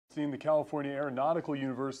The California Aeronautical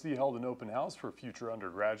University held an open house for future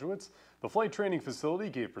undergraduates. The flight training facility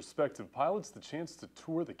gave prospective pilots the chance to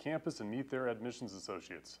tour the campus and meet their admissions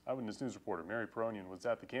associates. Eyewitness News reporter Mary Peronian was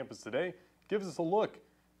at the campus today, gives us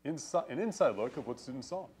an inside look of what students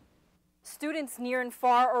saw. Students near and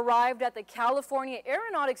far arrived at the California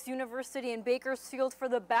Aeronautics University in Bakersfield for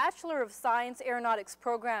the Bachelor of Science Aeronautics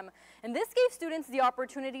program. And this gave students the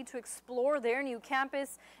opportunity to explore their new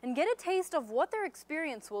campus and get a taste of what their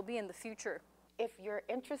experience will be in the future. If you're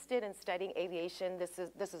interested in studying aviation, this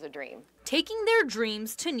is a dream. Taking their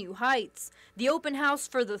dreams to new heights. The open house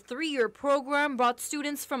for the 3-year program brought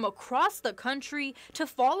students from across the country to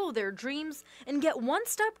follow their dreams and get one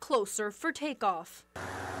step closer for takeoff.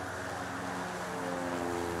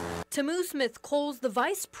 Tamu Smith-Coles, the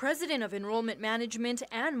Vice President of Enrollment Management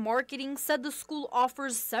and Marketing, said the school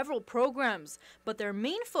offers several programs, but their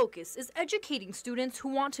main focus is educating students who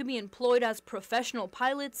want to be employed as professional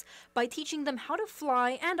pilots by teaching them how to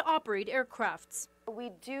fly and operate aircrafts.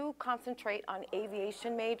 We do concentrate on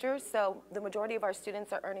aviation majors, so the majority of our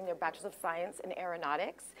students are earning their Bachelor of Science in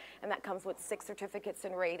Aeronautics, and that comes with 6 certificates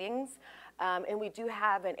and ratings. And we do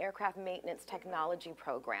have an aircraft maintenance technology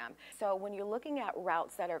program. So when you're looking at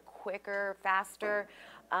routes that are quicker, faster,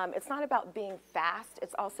 it's not about being fast,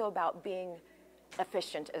 it's also about being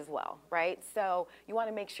efficient as well, right? So you want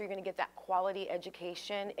to make sure you're going to get that quality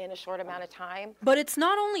education in a short amount of time. But it's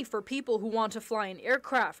not only for people who want to fly an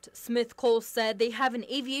aircraft. Smith-Coles said they have an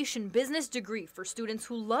aviation business degree for students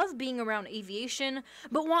who love being around aviation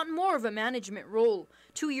but want more of a management role.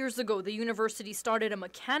 2 years ago, the university started a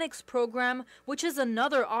mechanics program, which is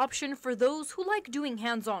another option for those who like doing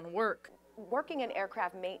hands-on work. Working in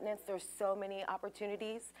aircraft maintenance, there's so many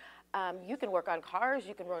opportunities. You can work on cars,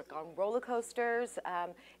 you can work on roller coasters,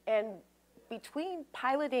 and between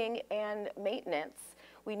piloting and maintenance,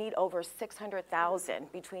 we need over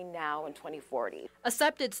 600,000 between now and 2040.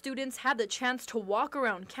 Accepted students had the chance to walk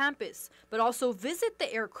around campus, but also visit the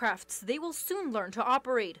aircrafts they will soon learn to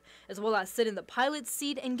operate, as well as sit in the pilot's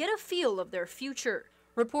seat and get a feel of their future.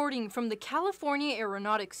 Reporting from the California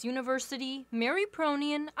Aeronautics University, Mary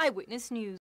Peronian, Eyewitness News.